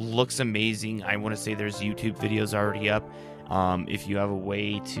 Looks amazing. I want to say there's YouTube videos already up. If you have a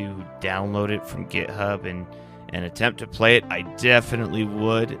way to download it from GitHub and attempt to play it, I definitely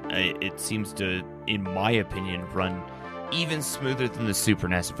would. It seems to, in my opinion, run even smoother than the Super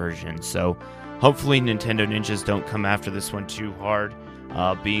NES version. So hopefully Nintendo Ninjas don't come after this one too hard,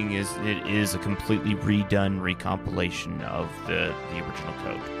 being as it is a completely redone recompilation of the original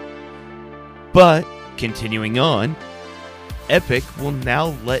code. But continuing on, Epic will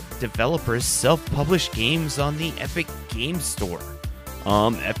now let developers self-publish games on the Epic Game Store.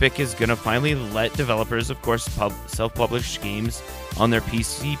 Epic is going to finally let developers, of course, self-publish games on their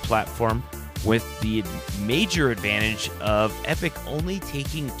PC platform, with the major advantage of Epic only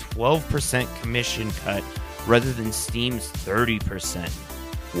taking 12% commission cut rather than Steam's 30%.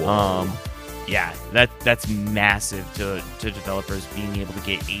 Yeah, that's massive to developers being able to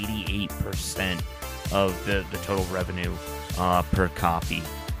get 88% of the total revenue per copy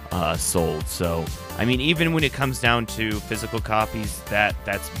sold. So, I mean, even when it comes down to physical copies,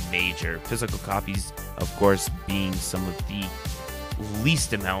 that's major. Physical copies, of course, being some of the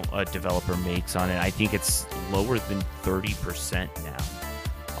least amount a developer makes on it. I think it's lower than 30%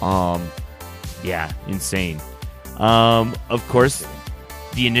 now. Yeah, insane. Of course,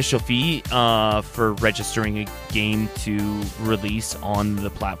 the initial fee for registering a game to release on the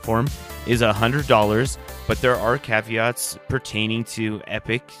platform is $100, but there are caveats pertaining to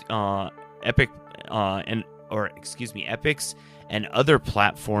Epic's and other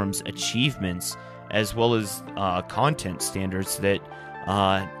platforms' achievements, as well as content standards that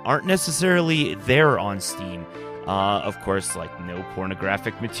aren't necessarily there on Steam. Of course, like no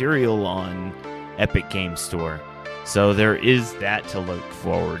pornographic material on Epic Game Store. So there is that to look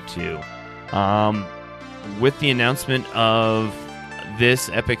forward to. With the announcement of this,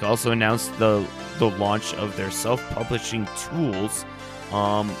 Epic also announced the launch of their self-publishing tools,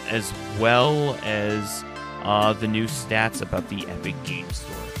 as well as the new stats about the Epic Game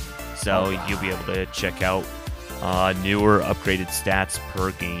Store. So you'll be able to check out newer, upgraded stats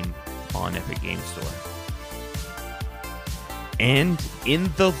per game on Epic Game Store. And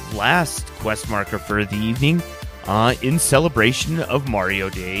in the last quest marker for the evening, in celebration of Mario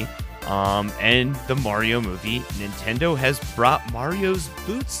Day and the Mario movie, Nintendo has brought Mario's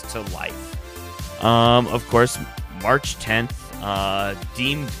boots to life. Of course, March 10th,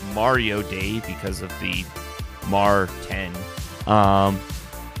 deemed Mario Day because of the Mar 10,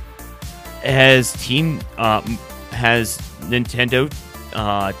 has Nintendo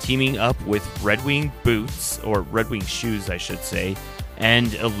teaming up with Red Wing Boots, or Red Wing Shoes, I should say,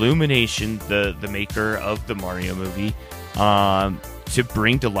 and Illumination, the maker of the Mario movie, to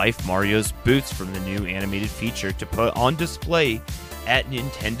bring to life Mario's boots from the new animated feature to put on display at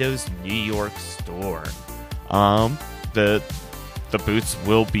Nintendo's New York store. The boots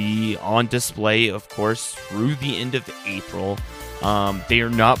will be on display, of course, through the end of April. They are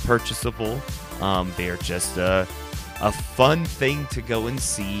not purchasable. They are just a fun thing to go and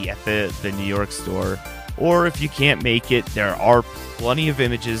see at the New York store. Or if you can't make it, there are plenty of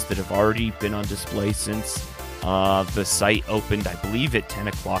images that have already been on display since the site opened, I believe, at 10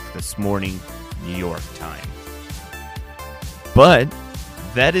 o'clock this morning, New York time. But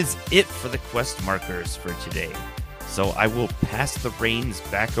that is it for the quest markers for today. So I will pass the reins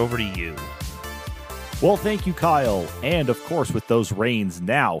back over to you. Well, thank you, Kyle. And of course, with those reins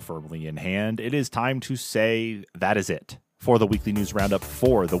now firmly in hand, it is time to say that is it for the weekly news roundup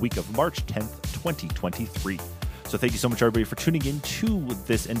for the week of March 10th, 2023. So thank you so much, everybody, for tuning in to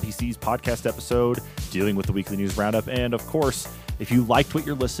this NPCs podcast episode dealing with the weekly news roundup. And of course, If you liked what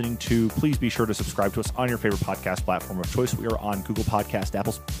you're listening to, please be sure to subscribe to us on your favorite podcast platform of choice. We are on Google Podcast,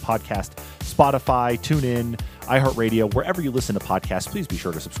 Apple Podcast, Spotify, TuneIn, iHeartRadio, wherever you listen to podcasts. Please be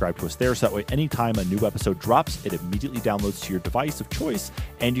sure to subscribe to us there, so that way anytime a new episode drops, it immediately downloads to your device of choice,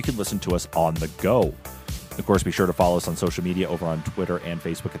 and you can listen to us on the go. Of course, be sure to follow us on social media over on Twitter and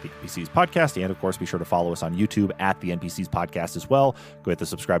Facebook at the NPCs Podcast. And of course, be sure to follow us on YouTube at the NPCs Podcast as well. Go hit the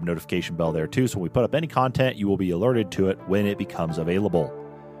subscribe notification bell there too. So when we put up any content, you will be alerted to it when it becomes available.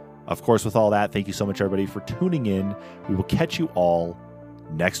 Of course, with all that, thank you so much, everybody, for tuning in. We will catch you all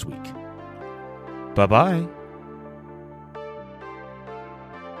next week. Bye-bye.